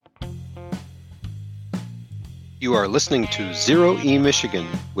You are listening to Zero E Michigan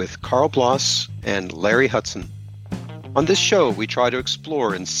with Carl Bloss and Larry Hudson. On this show, we try to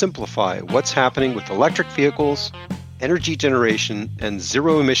explore and simplify what's happening with electric vehicles, energy generation, and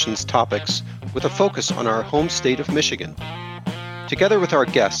zero emissions topics with a focus on our home state of Michigan. Together with our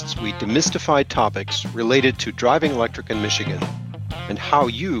guests, we demystify topics related to driving electric in Michigan and how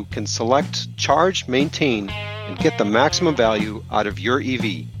you can select, charge, maintain, and get the maximum value out of your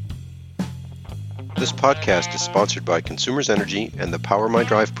EV. This podcast is sponsored by Consumers Energy and the Power My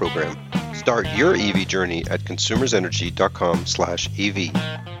Drive program. Start your EV journey at consumersenergy.com/EV.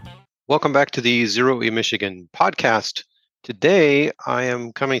 Welcome back to the Zero E Michigan podcast. Today, I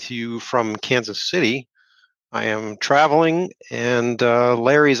am coming to you from Kansas City. I am traveling, and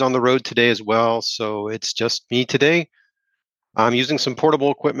Larry's on the road today as well, so it's just me today. I'm using some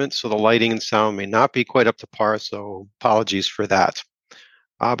portable equipment, so the lighting and sound may not be quite up to par, so apologies for that.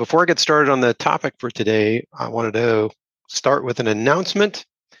 Before I get started on the topic for today, I wanted to start with an announcement.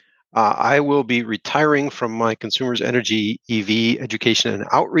 I will be retiring from my Consumers Energy EV education and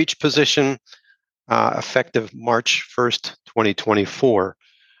outreach position effective March 1st, 2024.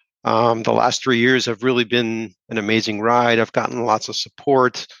 The last 3 years have really been an amazing ride. I've gotten lots of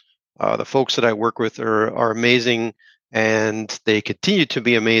support. The folks that I work with are amazing, and they continue to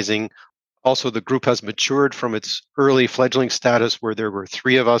be amazing. Also, the group has matured from its early fledgling status where there were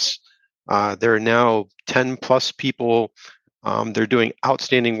 3 of us. There are now 10 plus people. They're doing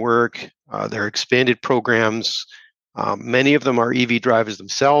outstanding work. They're expanded programs. Many of them are EV drivers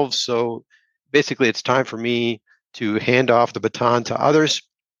themselves. So basically, it's time for me to hand off the baton to others.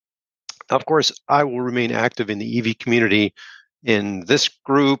 Of course, I will remain active in the EV community in this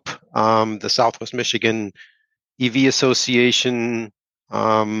group, the Southwest Michigan EV Association.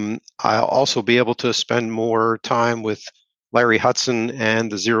 I'll also be able to spend more time with Larry Hudson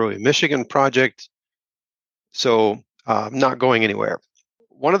and the Zero E Michigan project. So I'm not going anywhere.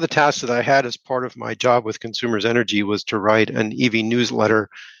 One of the tasks that I had as part of my job with Consumers Energy was to write an EV newsletter.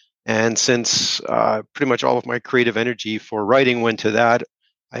 And since pretty much all of my creative energy for writing went to that,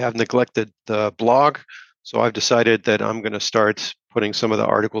 I have neglected the blog. So I've decided that I'm going to start putting some of the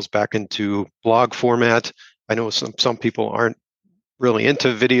articles back into blog format. I know some people aren't really into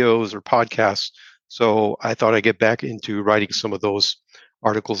videos or podcasts, so I thought I'd get back into writing some of those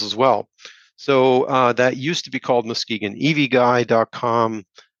articles as well. So that used to be called MuskegonEVGuy.com.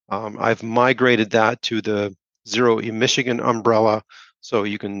 I've migrated that to the Zero E Michigan umbrella, so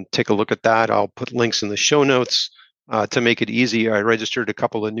you can take a look at that. I'll put links in the show notes. To make it easy, I registered a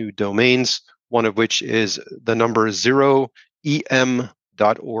couple of new domains, one of which is the number 0em.org,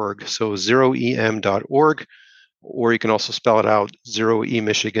 so 0em.org. Or you can also spell it out,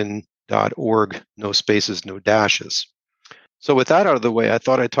 zeroemichigan.org, no spaces, no dashes. So with that out of the way, I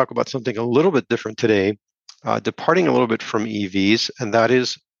thought I'd talk about something a little bit different today, departing a little bit from EVs, and that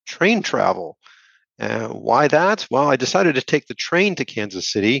is train travel. Why that? Well, I decided to take the train to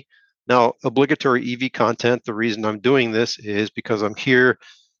Kansas City. Now, obligatory EV content, the reason I'm doing this is because I'm here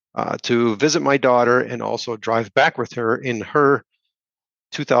to visit my daughter and also drive back with her in her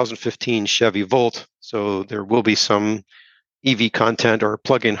 2015 Chevy Volt. So there will be some EV content or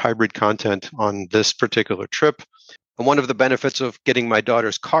plug-in hybrid content on this particular trip. And one of the benefits of getting my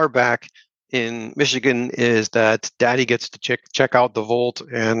daughter's car back in Michigan is that Daddy gets to check out the Volt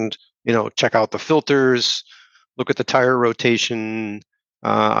and check out the filters, look at the tire rotation.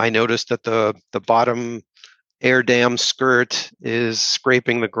 I noticed that the bottom air dam skirt is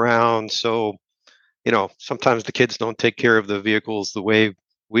scraping the ground. So sometimes the kids don't take care of the vehicles the way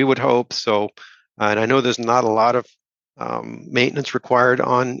we would hope. So, and I know there's not a lot of maintenance required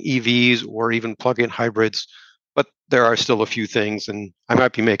on EVs or even plug-in hybrids, but there are still a few things, and I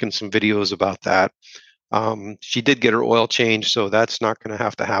might be making some videos about that. She did get her oil changed, so that's not going to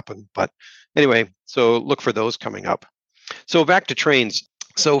have to happen. But anyway, so look for those coming up. So back to trains.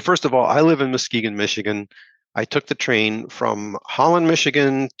 So first of all, I live in Muskegon, Michigan. I took the train from Holland,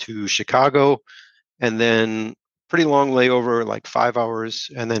 Michigan to Chicago, and then pretty long layover, like 5 hours.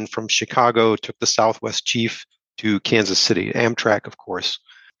 And then from Chicago, took the Southwest Chief to Kansas City, Amtrak, of course.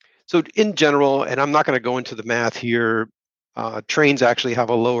 So in general, and I'm not going to go into the math here, trains actually have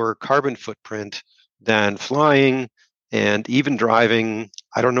a lower carbon footprint than flying and even driving.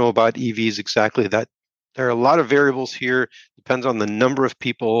 I don't know about EVs exactly. That there are a lot of variables here. Depends on the number of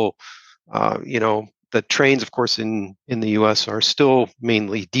people. The trains, of course, in the U.S. are still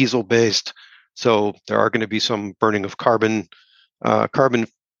mainly diesel-based. So there are going to be some burning of carbon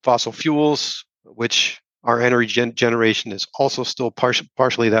fossil fuels, which our energy generation is also still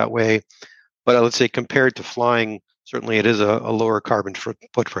partially that way. But let's say compared to flying, certainly it is a lower carbon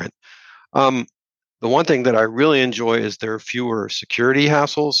footprint. The one thing that I really enjoy is there are fewer security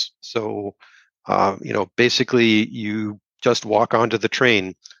hassles. So, basically you just walk onto the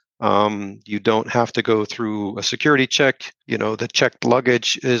train. You don't have to go through a security check. The checked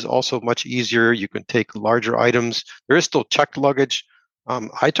luggage is also much easier. You can take larger items. There is still checked luggage.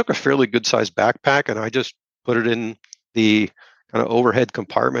 I took a fairly good sized backpack and I just put it in the kind of overhead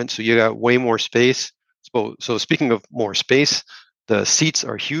compartment. So you got way more space. So speaking of more space, the seats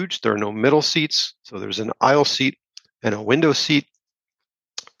are huge. There are no middle seats. So there's an aisle seat and a window seat.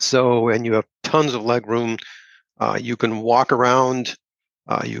 And you have tons of leg room. You can walk around.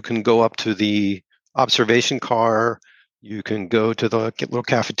 You can go up to the observation car. You can go to the little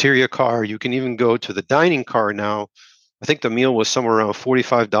cafeteria car. You can even go to the dining car now. I think the meal was somewhere around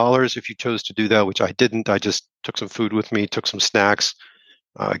 $45 if you chose to do that, which I didn't. I just took some food with me, took some snacks.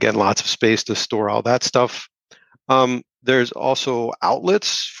 Again, lots of space to store all that stuff. There's also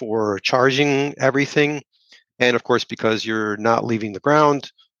outlets for charging everything. And of course, because you're not leaving the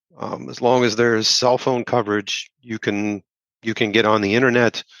ground, as long as there's cell phone coverage, you can get on the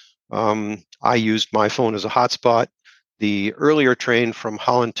internet. I used my phone as a hotspot. The earlier train from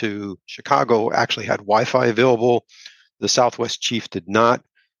Holland to Chicago actually had Wi-Fi available. The Southwest Chief did not,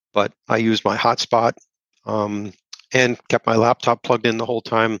 but I used my hotspot and kept my laptop plugged in the whole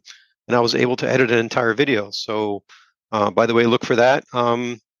time, and I was able to edit an entire video. So, by the way, look for that.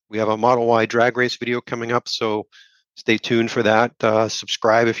 We have a Model Y drag race video coming up, so stay tuned for that.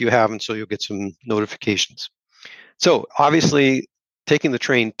 Subscribe if you haven't, so you'll get some notifications. So obviously, taking the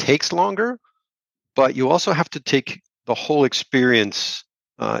train takes longer, but you also have to take the whole experience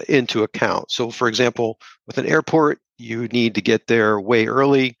into account. So, for example, with an airport, you need to get there way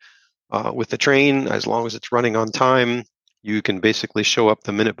early. With the train, as long as it's running on time, you can basically show up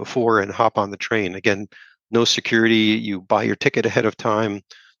the minute before and hop on the train. Again, no security. You buy your ticket ahead of time.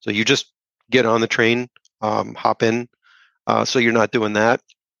 So you just get on the train, hop in. So you're not doing that.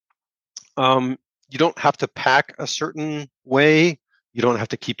 You don't have to pack a certain way. You don't have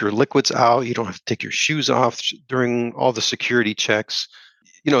to keep your liquids out. You don't have to take your shoes off during all the security checks.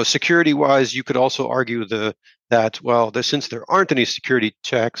 Security wise, you could also argue since there aren't any security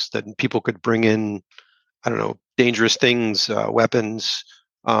checks, then people could bring in, I don't know, dangerous things, weapons.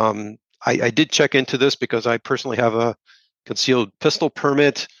 I did check into this because I personally have a concealed pistol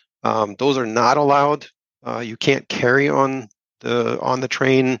permit. Those are not allowed. You can't carry on the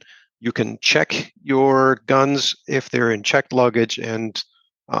train. You can check your guns if they're in checked luggage, and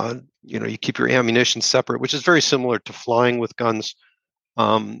you keep your ammunition separate, which is very similar to flying with guns.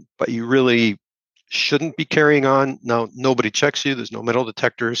 But you really shouldn't be carrying on. Now, nobody checks you. There's no metal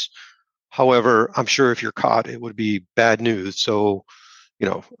detectors. However, I'm sure if you're caught, it would be bad news. So,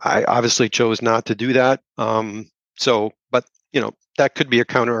 I obviously chose not to do that. But that could be a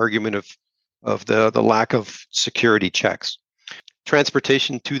counter argument of the lack of security checks.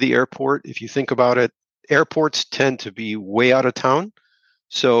 Transportation to the airport, if you think about it, airports tend to be way out of town.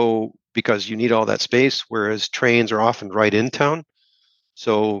 So, because you need all that space, whereas trains are often right in town.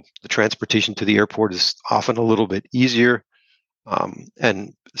 So the transportation to the airport is often a little bit easier.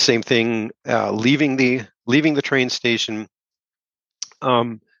 And same thing, leaving the train station.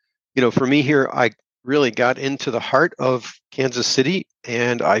 For me here, I really got into the heart of Kansas City,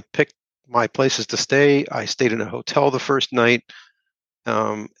 and I picked my places to stay. I stayed in a hotel the first night,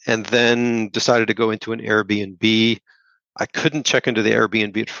 and then decided to go into an Airbnb. I couldn't check into the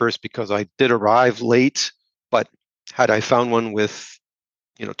Airbnb at first because I did arrive late, but had I found one with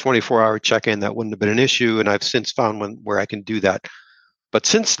 24-hour check-in, that wouldn't have been an issue. And I've since found one where I can do that. But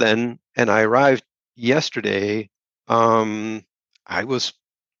since then, and I arrived yesterday, I was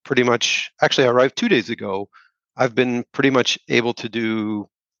I arrived 2 days ago. I've been pretty much able to do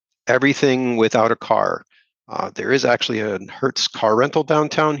everything without a car. There is actually a Hertz car rental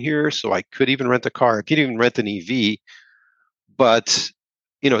downtown here, so I could even rent a car. I could even rent an EV. But,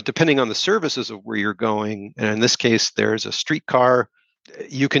 depending on the services of where you're going, and in this case, there's a streetcar,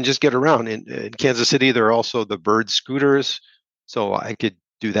 you can just get around. In Kansas City, there are also the Bird scooters, so I could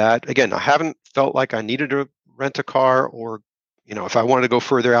do that. Again, I haven't felt like I needed to rent a car, or if I wanted to go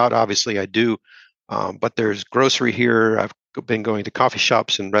further out, obviously I do. But there's grocery here. I've been going to coffee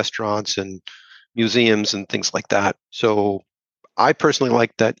shops and restaurants and museums and things like that. So I personally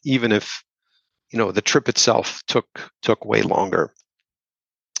like that, even if the trip itself took way longer.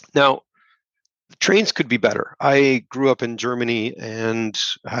 Now, the trains could be better. I grew up in Germany and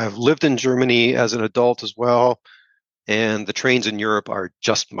have lived in Germany as an adult as well. And the trains in Europe are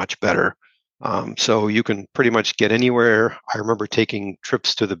just much better. So you can pretty much get anywhere. I remember taking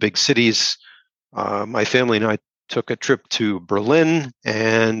trips to the big cities. My family and I took a trip to Berlin,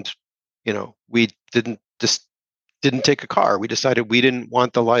 and we didn't take a car. We decided we didn't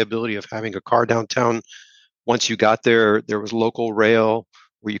want the liability of having a car downtown. Once you got there, there was local rail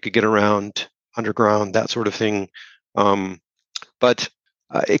where you could get around, underground, that sort of thing. But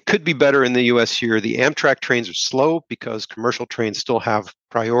it could be better in the U.S. here. The Amtrak trains are slow because commercial trains still have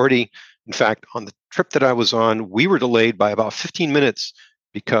priority. In fact, on the trip that I was on, we were delayed by about 15 minutes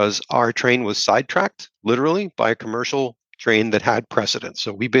because our train was sidetracked, literally, by a commercial train that had precedence.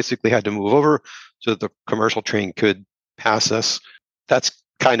 So we basically had to move over so that the commercial train could pass us. That's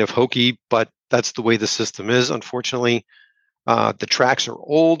kind of hokey, but that's the way the system is, unfortunately. The tracks are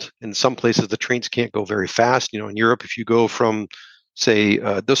old. In some places, the trains can't go very fast. In Europe, if you go from, say,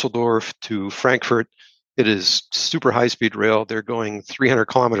 Dusseldorf to Frankfurt, it is super high-speed rail. They're going 300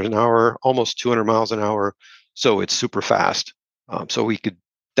 kilometers an hour, almost 200 miles an hour. So it's super fast. So we could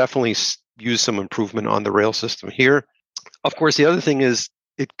definitely use some improvement on the rail system here. Of course, the other thing is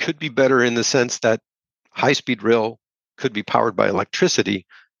it could be better in the sense that high-speed rail could be powered by electricity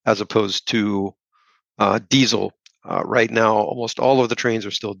as opposed to diesel. Right now, almost all of the trains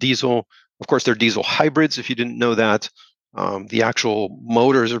are still diesel. Of course, they're diesel hybrids, if you didn't know that. The actual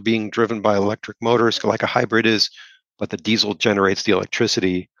motors are being driven by electric motors, like a hybrid is, but the diesel generates the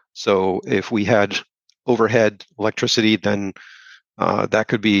electricity. So if we had overhead electricity, then that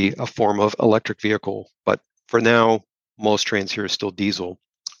could be a form of electric vehicle. But for now, most trains here are still diesel.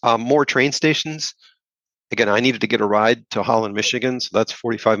 More train stations. Again, I needed to get a ride to Holland, Michigan, so that's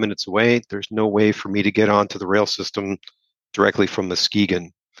 45 minutes away. There's no way for me to get onto the rail system directly from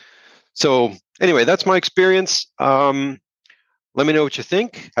Muskegon. So anyway, that's my experience. Let me know what you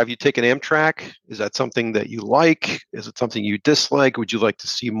think. Have you taken Amtrak? Is that something that you like? Is it something you dislike? Would you like to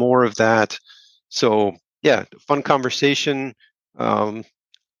see more of that? So yeah, fun conversation,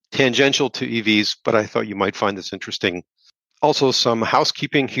 tangential to EVs, but I thought you might find this interesting. Also, some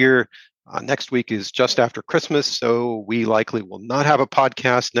housekeeping here. Next week is just after Christmas, so we likely will not have a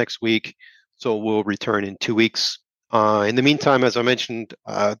podcast next week. So we'll return in 2 weeks. In the meantime, as I mentioned,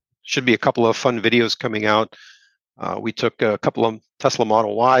 should be a couple of fun videos coming out. We took a couple of Tesla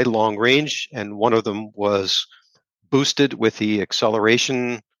Model Y long range, and one of them was boosted with the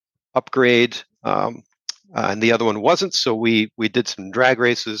acceleration upgrade, and the other one wasn't. So we did some drag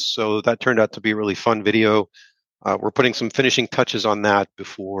races. So that turned out to be a really fun video. We're putting some finishing touches on that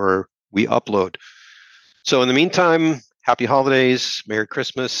before we upload. So in the meantime, happy holidays, Merry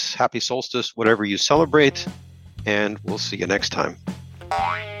Christmas, happy solstice, whatever you celebrate, and we'll see you next time.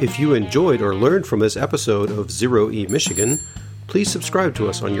 If you enjoyed or learned from this episode of Zero E Michigan, please subscribe to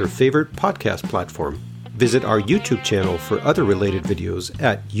us on your favorite podcast platform. Visit our YouTube channel for other related videos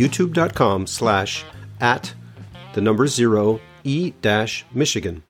at youtube.com/@0E-Michigan.